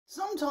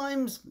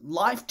Sometimes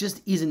life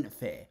just isn't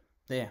fair.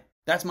 There.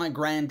 That's my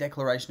grand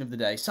declaration of the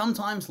day.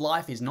 Sometimes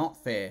life is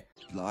not fair.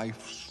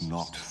 Life's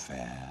not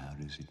fair,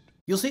 is it?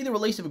 You'll see the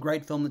release of a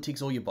great film that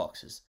ticks all your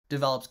boxes,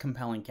 develops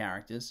compelling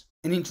characters,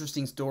 an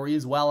interesting story,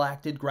 is well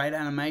acted, great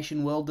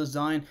animation, well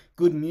designed,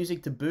 good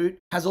music to boot,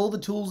 has all the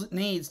tools it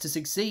needs to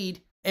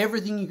succeed,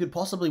 everything you could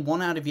possibly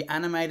want out of your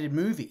animated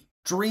movie.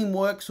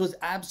 DreamWorks was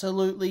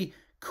absolutely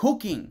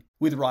cooking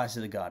with Rise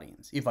of the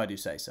Guardians, if I do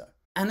say so.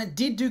 And it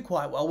did do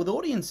quite well with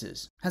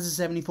audiences. Has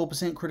a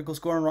 74% critical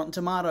score on Rotten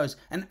Tomatoes,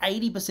 an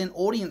 80%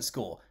 audience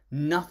score.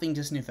 Nothing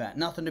to sniff at,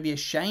 nothing to be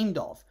ashamed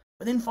of.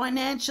 But then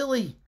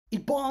financially,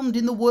 it bombed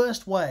in the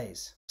worst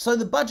ways. So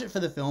the budget for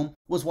the film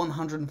was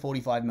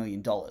 $145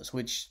 million,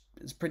 which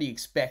is pretty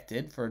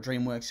expected for a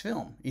DreamWorks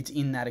film. It's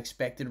in that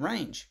expected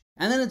range.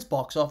 And then its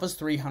box office,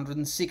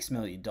 $306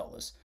 million.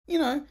 You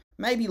know,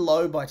 maybe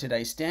low by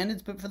today's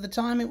standards, but for the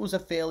time it was a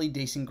fairly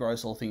decent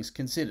gross, all things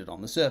considered,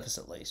 on the surface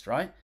at least,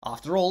 right?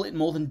 After all, it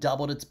more than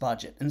doubled its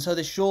budget, and so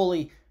there's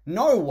surely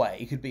no way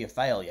it could be a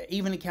failure,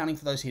 even accounting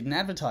for those hidden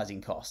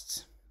advertising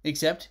costs.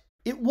 Except,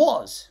 it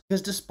was,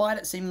 because despite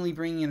it seemingly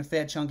bringing in a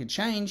fair chunk of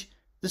change,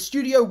 the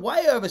studio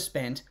way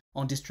overspent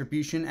on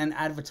distribution and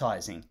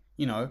advertising.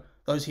 You know,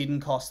 those hidden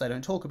costs they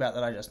don't talk about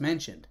that I just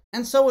mentioned.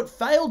 And so it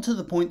failed to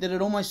the point that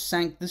it almost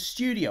sank the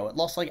studio. It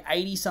lost like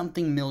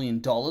 80-something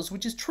million dollars,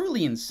 which is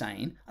truly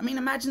insane. I mean,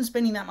 imagine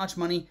spending that much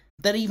money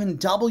that even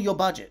double your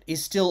budget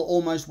is still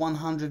almost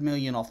 100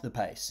 million off the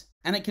pace.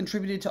 And it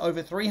contributed to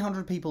over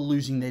 300 people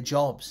losing their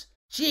jobs.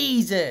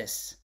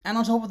 Jesus! And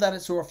on top of that,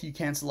 it saw a few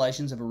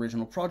cancellations of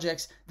original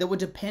projects that were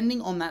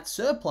depending on that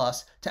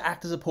surplus to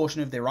act as a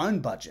portion of their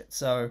own budget.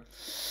 So,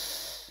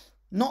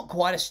 not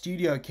quite a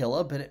studio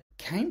killer, but it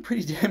came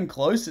pretty damn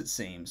close, it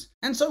seems.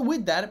 And so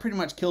with that, it pretty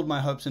much killed my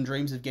hopes and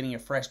dreams of getting a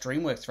fresh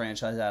DreamWorks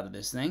franchise out of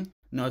this thing.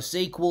 No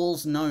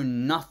sequels, no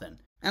nothing.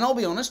 And I'll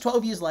be honest,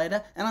 12 years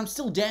later, and I'm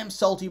still damn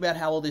salty about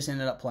how all this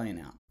ended up playing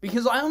out.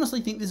 Because I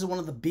honestly think this is one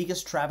of the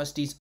biggest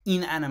travesties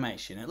in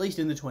animation, at least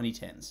in the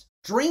 2010s.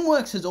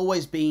 DreamWorks has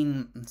always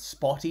been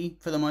spotty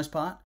for the most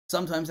part.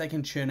 Sometimes they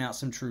can churn out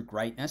some true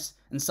greatness,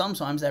 and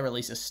sometimes they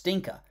release a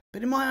stinker.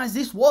 But in my eyes,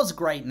 this was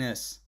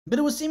greatness. But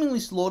it was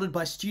seemingly slaughtered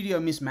by studio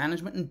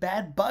mismanagement and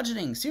bad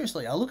budgeting.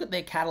 Seriously, I look at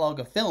their catalogue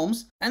of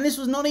films, and this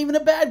was not even a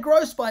bad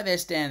gross by their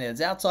standards,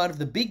 outside of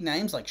the big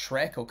names like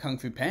Shrek or Kung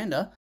Fu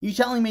Panda. You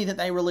telling me that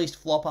they released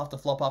flop after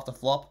flop after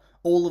flop,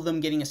 all of them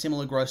getting a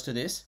similar gross to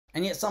this,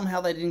 and yet somehow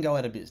they didn't go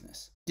out of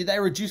business? Did they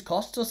reduce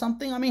costs or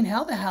something? I mean,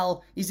 how the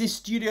hell is this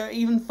studio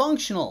even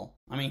functional?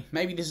 I mean,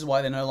 maybe this is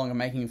why they're no longer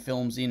making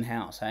films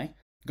in-house, hey?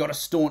 Gotta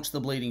staunch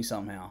the bleeding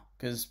somehow,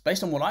 because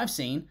based on what I've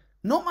seen,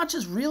 not much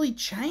has really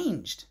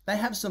changed. They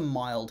have some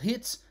mild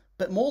hits,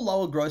 but more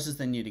lower grosses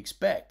than you'd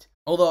expect.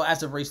 Although,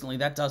 as of recently,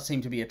 that does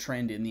seem to be a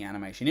trend in the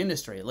animation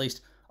industry, at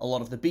least a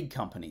lot of the big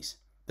companies.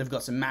 They've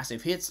got some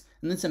massive hits,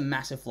 and then some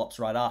massive flops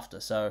right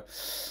after, so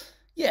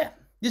yeah.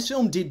 This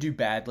film did do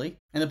badly,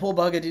 and the poor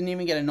bugger didn't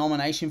even get a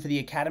nomination for the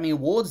Academy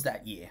Awards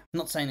that year. I'm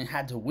not saying it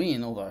had to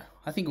win, although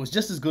I think it was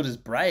just as good as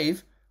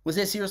Brave. Was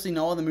there seriously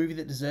no other movie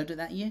that deserved it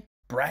that year?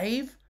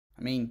 Brave?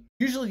 I mean,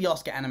 usually the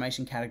Oscar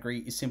animation category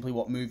is simply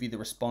what movie the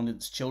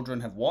respondents' children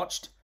have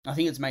watched. I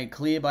think it's made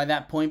clear by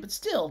that point, but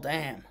still,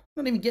 damn.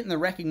 Not even getting the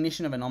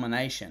recognition of a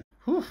nomination.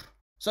 Whew.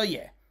 So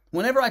yeah,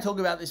 whenever I talk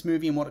about this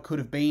movie and what it could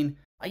have been,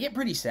 I get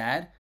pretty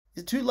sad.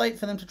 Is it too late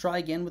for them to try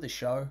again with a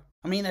show?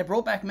 I mean, they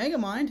brought back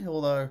Megamind,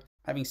 although,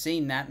 having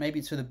seen that, maybe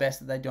it's for the best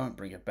that they don't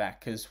bring it back,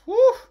 because,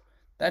 whew,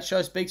 that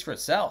show speaks for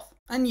itself.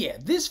 And yeah,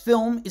 this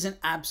film is an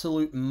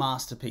absolute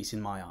masterpiece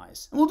in my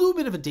eyes. And we'll do a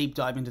bit of a deep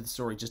dive into the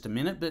story in just a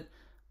minute, but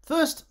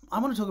first, I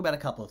want to talk about a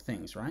couple of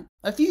things, right?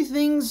 A few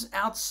things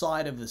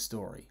outside of the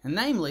story, and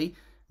namely,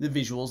 the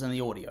visuals and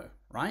the audio,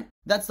 right?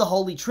 That's the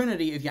holy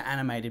trinity of your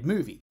animated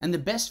movie, and the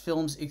best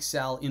films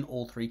excel in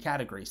all three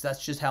categories.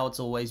 That's just how it's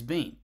always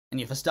been. And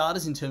yeah, for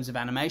starters, in terms of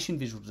animation,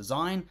 visual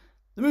design,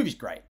 the movie's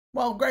great.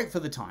 Well, great for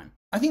the time.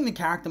 I think the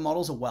character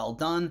models are well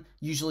done.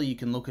 Usually you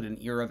can look at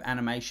an era of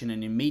animation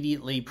and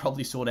immediately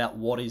probably sort out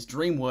what is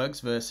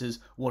DreamWorks versus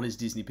what is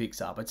Disney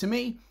Pixar. But to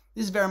me,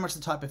 this is very much the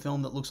type of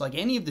film that looks like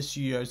any of the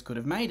studios could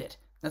have made it.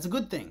 That's a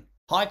good thing.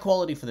 High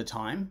quality for the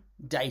time,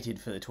 dated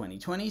for the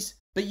 2020s,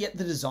 but yet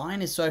the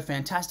design is so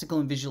fantastical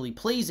and visually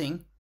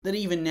pleasing that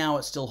even now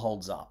it still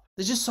holds up.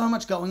 There's just so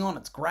much going on,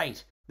 it's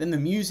great. Then the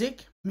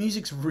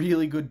music's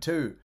really good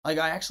too. Like,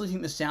 I actually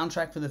think the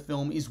soundtrack for the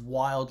film is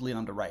wildly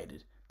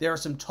underrated. There are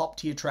some top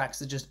tier tracks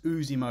that just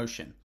ooze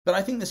emotion. But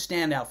I think the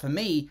standout for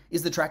me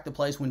is the track that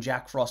plays when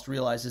Jack Frost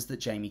realizes that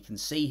Jamie can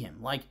see him.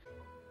 Like,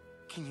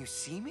 can you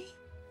see me?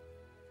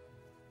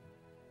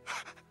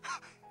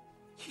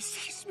 He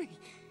sees me.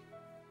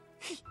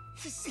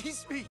 He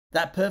sees me.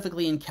 That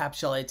perfectly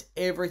encapsulates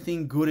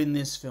everything good in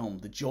this film.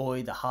 The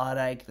joy, the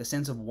heartache, the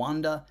sense of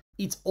wonder.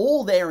 It's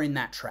all there in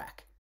that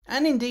track.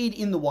 And indeed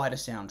in the wider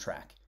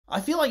soundtrack. I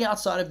feel like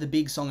outside of the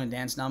big song and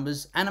dance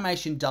numbers,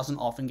 animation doesn't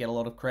often get a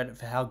lot of credit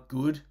for how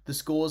good the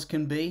scores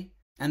can be.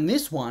 And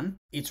this one,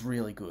 it's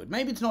really good.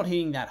 Maybe it's not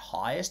hitting that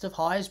highest of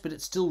highs, but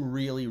it's still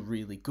really,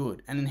 really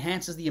good and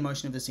enhances the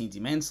emotion of the scenes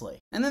immensely.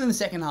 And then in the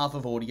second half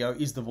of audio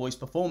is the voice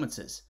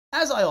performances.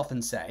 As I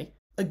often say,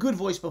 a good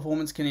voice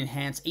performance can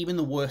enhance even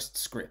the worst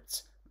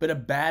scripts, but a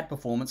bad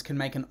performance can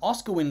make an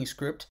Oscar-winning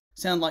script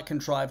sound like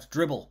contrived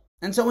dribble.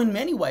 And so in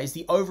many ways,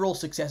 the overall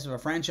success of a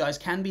franchise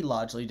can be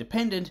largely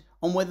dependent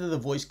on whether the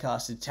voice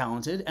cast is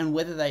talented and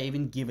whether they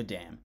even give a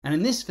damn. And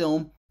in this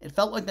film, it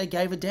felt like they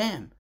gave a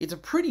damn. It's a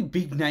pretty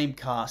big name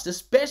cast,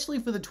 especially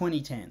for the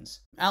 2010s.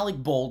 Alec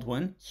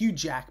Baldwin, Hugh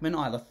Jackman,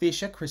 Isla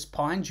Fisher, Chris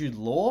Pine, Jude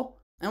Law.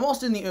 And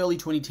whilst in the early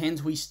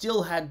 2010s, we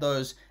still had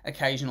those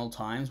occasional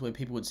times where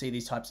people would see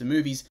these types of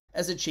movies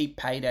as a cheap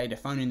payday to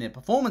phone in their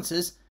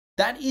performances,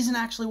 that isn't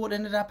actually what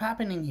ended up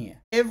happening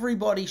here.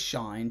 Everybody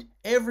shined,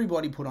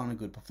 everybody put on a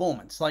good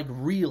performance, like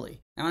really.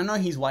 And I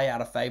know he's way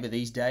out of favour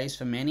these days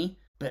for many,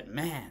 but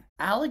man,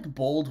 Alec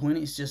Baldwin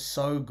is just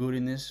so good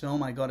in this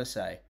film, I gotta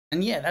say.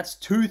 And yeah, that's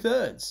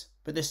 2/3.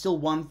 But there's still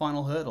one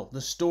final hurdle,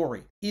 the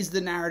story. Is the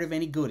narrative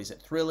any good? Is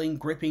it thrilling,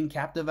 gripping,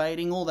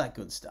 captivating, all that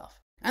good stuff?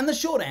 And the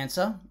short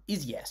answer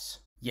is yes.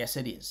 Yes,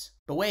 it is.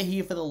 But we're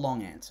here for the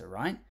long answer,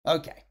 right?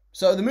 Okay,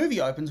 so the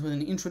movie opens with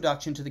an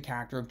introduction to the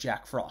character of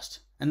Jack Frost,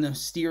 and the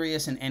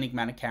mysterious and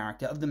enigmatic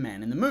character of the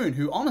Man in the Moon,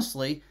 who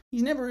honestly,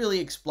 he's never really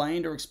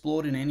explained or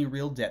explored in any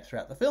real depth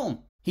throughout the film.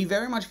 He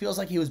very much feels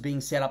like he was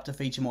being set up to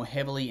feature more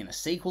heavily in a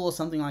sequel or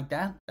something like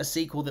that. A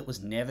sequel that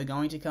was never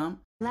going to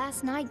come.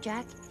 Last night,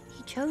 Jack,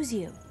 he chose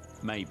you.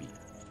 Maybe.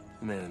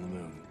 The Man in the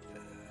Moon.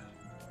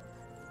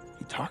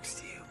 He talks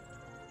to you.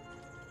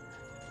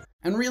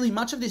 And really,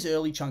 much of this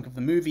early chunk of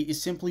the movie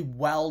is simply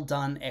well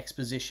done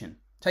exposition.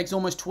 Takes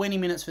almost 20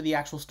 minutes for the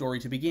actual story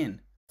to begin.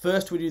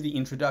 First, we do the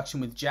introduction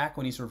with Jack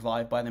when he's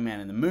revived by the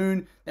Man in the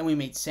Moon. Then we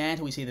meet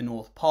Santa, we see the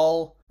North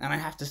Pole. And I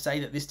have to say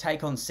that this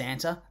take on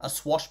Santa, a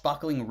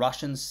swashbuckling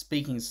Russian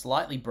speaking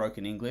slightly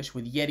broken English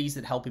with yetis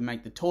that help him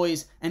make the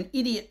toys, and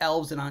idiot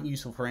elves that aren't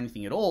useful for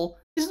anything at all,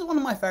 this is one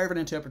of my favourite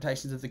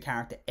interpretations of the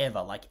character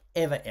ever, like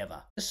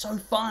ever. It's so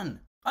fun.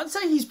 I'd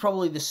say he's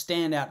probably the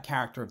standout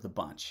character of the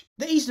bunch.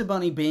 The Easter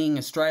Bunny being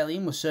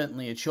Australian was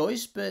certainly a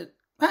choice, but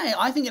hey,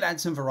 I think it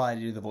adds some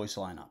variety to the voice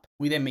lineup.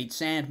 We then meet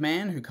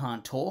Sandman, who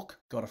can't talk,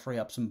 gotta free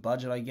up some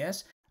budget I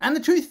guess, and the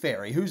Tooth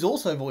Fairy, who's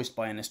also voiced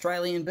by an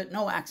Australian, but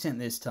no accent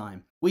this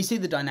time. We see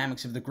the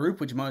dynamics of the group,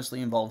 which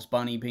mostly involves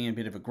Bunny being a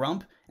bit of a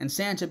grump, and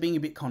Santa being a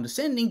bit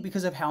condescending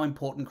because of how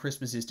important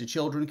Christmas is to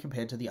children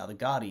compared to the other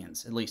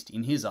Guardians, at least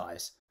in his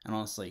eyes, and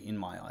honestly, in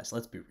my eyes,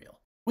 let's be real.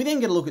 We then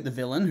get a look at the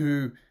villain,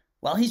 who,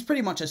 well, he's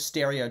pretty much a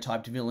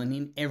stereotyped villain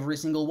in every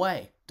single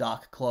way.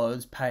 Dark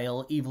clothes,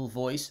 pale, evil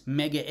voice,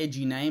 mega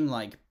edgy name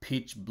like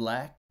Pitch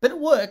Black. But it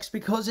works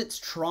because it's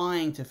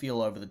trying to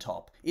feel over the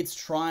top. It's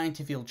trying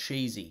to feel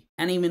cheesy.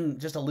 And even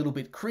just a little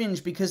bit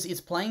cringe because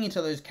it's playing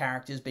into those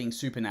characters being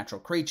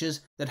supernatural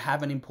creatures that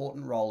have an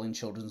important role in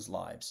children's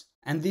lives.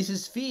 And this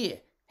is fear,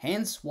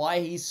 hence why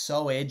he's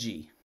so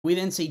edgy. We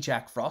then see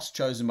Jack Frost,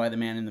 chosen by the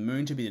Man in the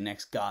Moon to be the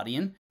next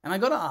Guardian. And I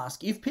gotta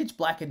ask, if Pitch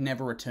Black had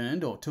never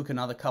returned or took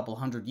another couple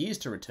hundred years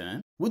to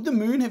return, would the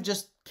Moon have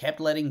just kept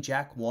letting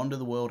Jack wander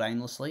the world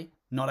aimlessly,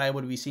 not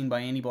able to be seen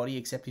by anybody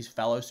except his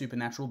fellow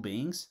supernatural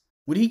beings?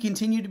 Would he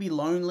continue to be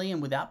lonely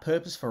and without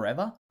purpose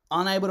forever?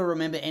 Unable to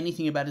remember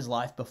anything about his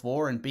life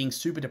before and being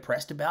super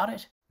depressed about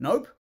it?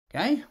 Nope.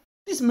 Okay?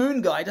 This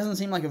Moon guy doesn't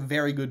seem like a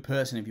very good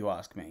person if you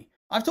ask me.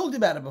 I've talked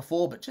about it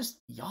before, but just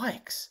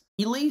yikes.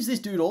 He leaves this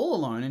dude all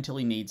alone until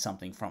he needs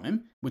something from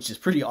him, which is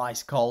pretty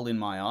ice cold in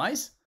my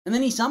eyes. And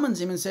then he summons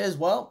him and says,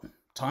 well,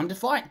 time to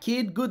fight,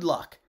 kid, good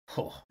luck.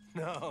 Oh.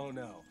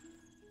 No.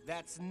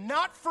 That's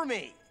not for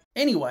me.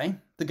 Anyway,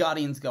 the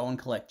Guardians go and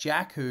collect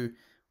Jack, who,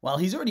 well,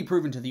 he's already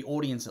proven to the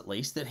audience at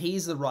least that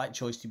he's the right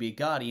choice to be a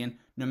Guardian,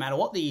 no matter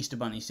what the Easter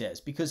Bunny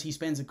says, because he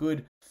spends a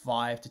good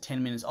 5 to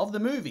 10 minutes of the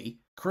movie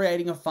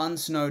creating a fun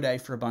snow day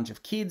for a bunch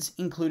of kids,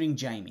 including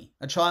Jamie,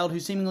 a child who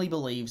seemingly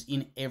believes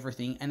in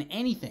everything and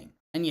anything.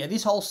 And yeah,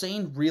 this whole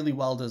scene, really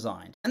well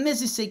designed. And there's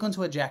this sequence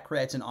where Jack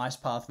creates an ice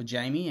path for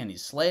Jamie and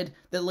his sled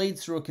that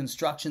leads through a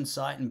construction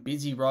site and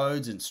busy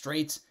roads and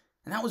streets,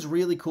 and that was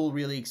really cool,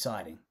 really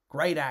exciting.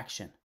 Great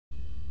action.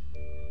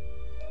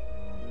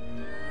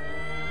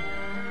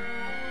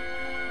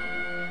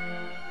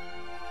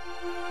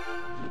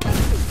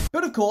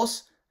 But of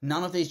course,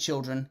 none of these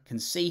children can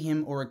see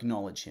him or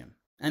acknowledge him.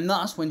 And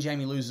thus, when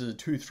Jamie loses a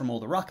tooth from all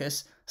the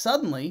ruckus,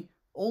 suddenly,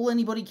 all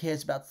anybody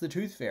cares about is the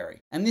Tooth Fairy.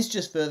 And this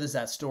just furthers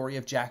that story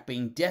of Jack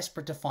being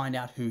desperate to find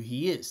out who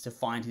he is, to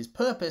find his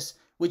purpose,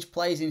 which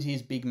plays into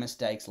his big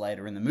mistakes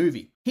later in the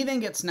movie. He then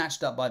gets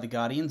snatched up by the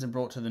Guardians and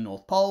brought to the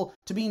North Pole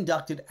to be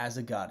inducted as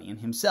a Guardian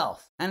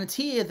himself. And it's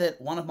here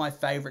that one of my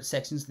favourite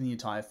sections in the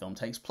entire film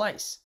takes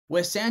place,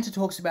 where Santa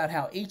talks about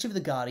how each of the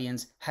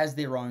Guardians has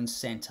their own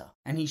center,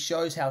 and he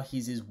shows how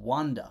his is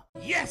wonder.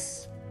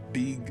 Yes!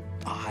 Big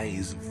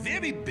eyes,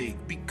 very big,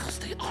 because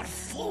they are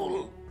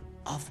full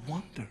of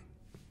wonder.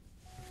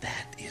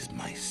 That is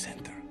my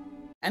center.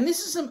 And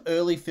this is some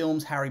early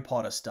films Harry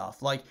Potter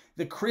stuff, like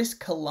the Chris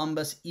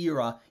Columbus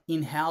era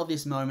in how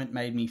this moment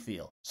made me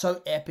feel.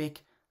 So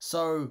epic,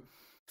 so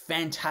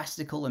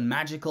fantastical and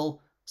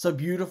magical, So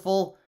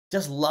beautiful.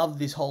 Just love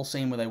this whole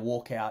scene where they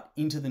walk out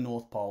into the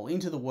North Pole,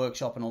 into the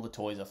workshop, and all the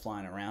toys are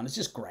flying around. It's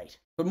just great.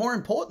 But more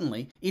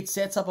importantly, it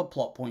sets up a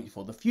plot point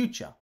for the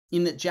future,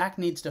 in that Jack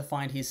needs to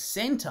find his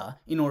center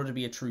in order to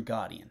be a true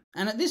guardian.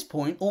 And at this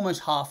point,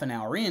 almost half an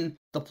hour in,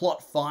 the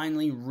plot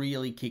finally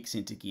really kicks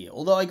into gear.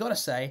 Although I gotta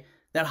say,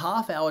 that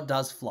half hour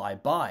does fly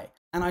by.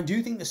 And I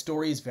do think the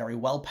story is very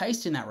well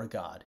paced in that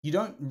regard. You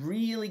don't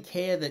really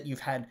care that you've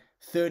had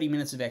 30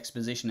 minutes of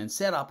exposition and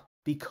setup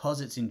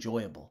because it's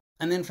enjoyable.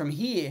 And then from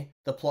here,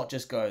 the plot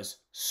just goes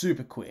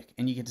super quick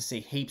and you get to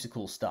see heaps of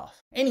cool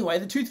stuff. Anyway,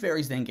 the tooth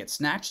fairies then get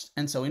snatched,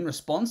 and so in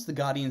response, the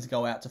Guardians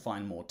go out to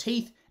find more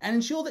teeth and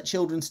ensure that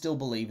children still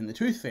believe in the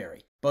tooth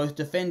fairy, both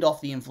to fend off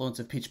the influence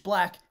of Pitch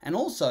Black and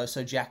also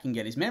so Jack can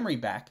get his memory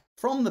back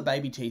from the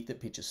baby teeth that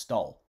Pitcher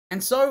stole.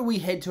 And so we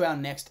head to our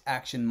next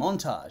action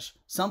montage,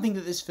 something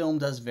that this film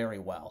does very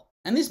well.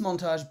 And this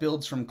montage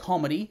builds from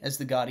comedy as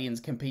the Guardians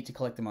compete to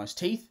collect the most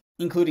teeth,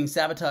 including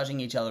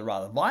sabotaging each other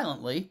rather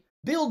violently,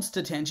 builds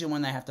to tension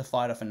when they have to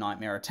fight off a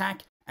nightmare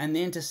attack, and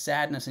then to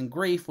sadness and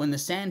grief when the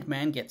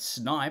Sandman gets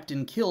sniped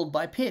and killed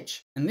by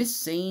Pitch. And this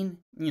scene,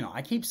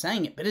 I keep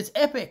saying it, but it's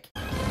epic!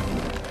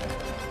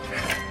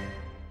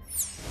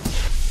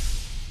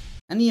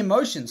 And the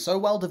emotion so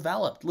well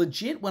developed.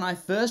 Legit, when I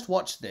first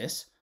watched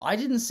this, I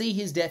didn't see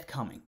his death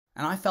coming,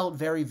 and I felt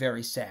very,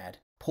 very sad.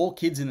 Poor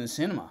kids in the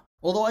cinema.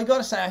 Although I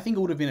gotta say, I think it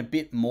would have been a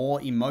bit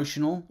more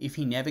emotional if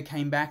he never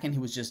came back and he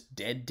was just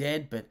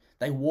dead, but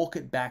they walk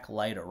it back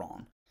later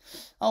on.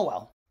 Oh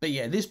well. But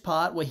yeah, this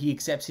part where he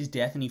accepts his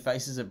death and he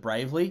faces it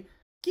bravely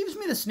gives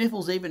me the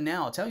sniffles even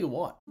now, I'll tell you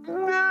what.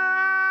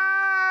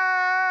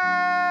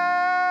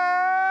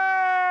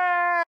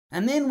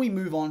 And then we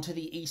move on to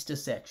the Easter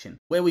section,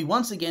 where we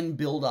once again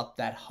build up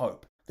that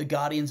hope. The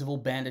Guardians have all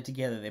banded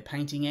together, they're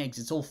painting eggs,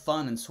 it's all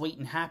fun and sweet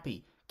and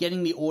happy,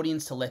 getting the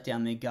audience to let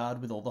down their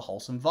guard with all the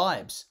wholesome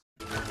vibes.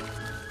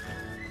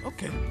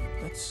 Okay,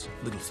 that's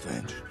a little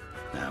strange.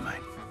 Nah,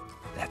 mate,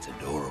 that's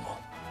adorable.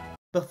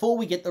 Before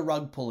we get the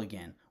rug pull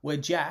again, where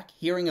Jack,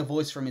 hearing a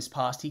voice from his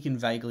past he can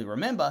vaguely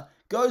remember,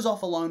 goes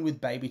off alone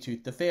with Baby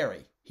Tooth the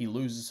fairy. He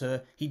loses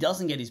her, he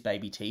doesn't get his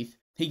baby teeth,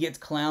 he gets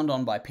clowned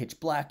on by Pitch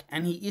Black,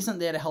 and he isn't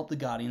there to help the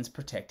Guardians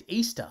protect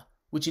Easter,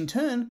 which in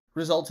turn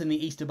results in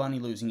the Easter Bunny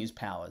losing his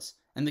powers,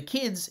 and the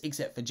kids,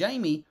 except for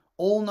Jamie,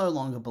 all no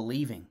longer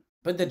believing.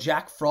 But the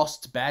Jack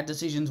Frost's Bad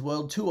Decisions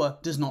World Tour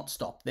does not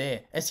stop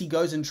there, as he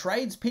goes and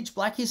trades Pitch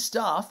Black his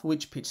staff,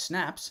 which Pitch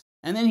snaps,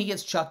 and then he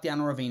gets chucked down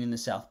a ravine in the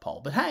South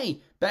Pole. But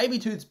hey, Baby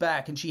Tooth's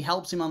back and she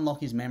helps him unlock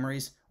his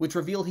memories, which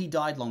reveal he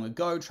died long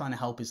ago trying to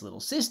help his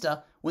little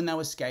sister when they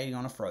were skating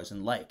on a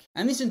frozen lake.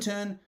 And this in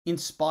turn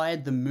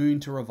inspired the moon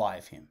to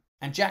revive him.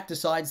 And Jack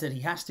decides that he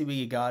has to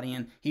be a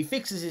guardian, he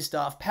fixes his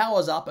staff,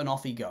 powers up, and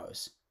off he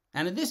goes.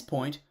 And at this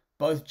point,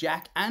 both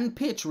Jack and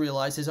Pitch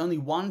realize there's only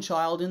one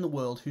child in the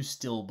world who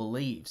still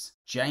believes,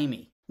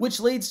 Jamie. Which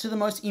leads to the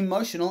most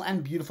emotional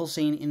and beautiful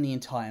scene in the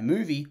entire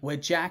movie, where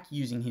Jack,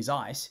 using his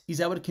ice,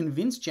 is able to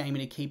convince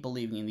Jamie to keep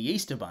believing in the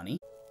Easter Bunny.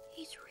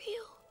 He's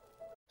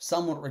real.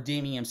 Somewhat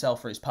redeeming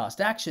himself for his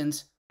past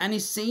actions, and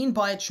is seen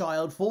by a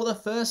child for the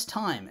first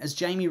time as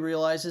Jamie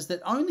realizes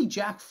that only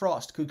Jack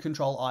Frost could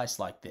control ice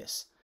like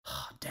this.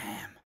 Oh,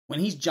 damn. When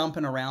he's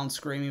jumping around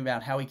screaming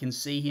about how he can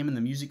see him and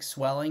the music's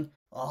swelling,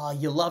 oh,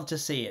 you love to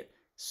see it.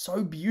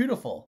 So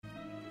beautiful.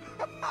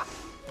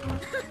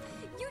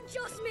 You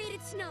just made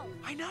it snow.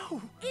 I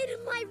know.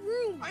 In my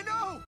room. I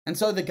know. And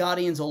so the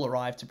Guardians all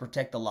arrive to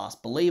protect the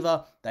last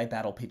believer, they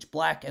battle Pitch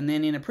Black, and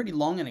then in a pretty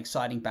long and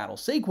exciting battle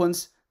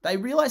sequence, they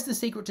realize the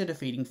secret to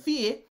defeating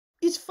fear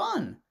is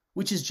fun,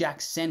 which is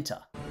Jack's center.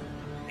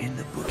 In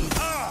the boogie.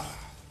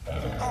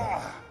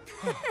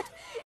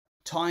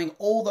 Tying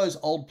all those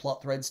old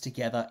plot threads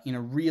together in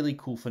a really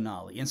cool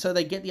finale. And so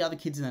they get the other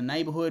kids in the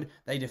neighborhood,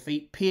 they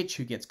defeat Pitch,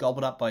 who gets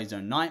gobbled up by his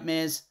own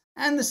nightmares,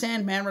 and the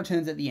Sandman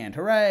returns at the end,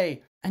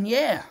 hooray! And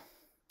yeah,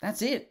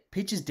 that's it.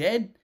 Pitch is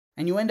dead,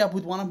 and you end up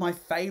with one of my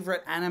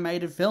favorite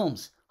animated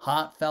films.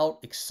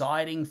 Heartfelt,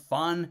 exciting,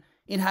 fun,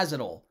 it has it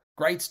all.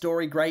 Great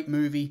story, great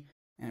movie,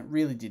 and it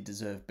really did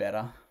deserve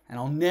better. And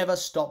I'll never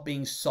stop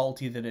being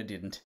salty that it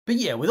didn't. But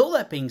yeah, with all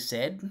that being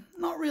said,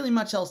 not really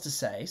much else to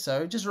say,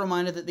 so just a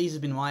reminder that these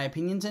have been my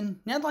opinions, and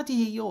now I'd like to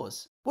hear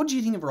yours. What did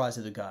you think of Rise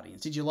of the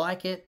Guardians? Did you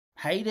like it?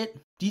 Hate it?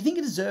 Do you think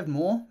it deserved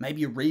more?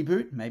 Maybe a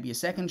reboot? Maybe a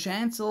second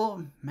chance?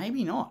 Or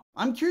maybe not?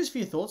 I'm curious for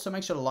your thoughts, so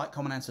make sure to like,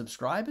 comment, and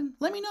subscribe, and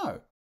let me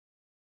know.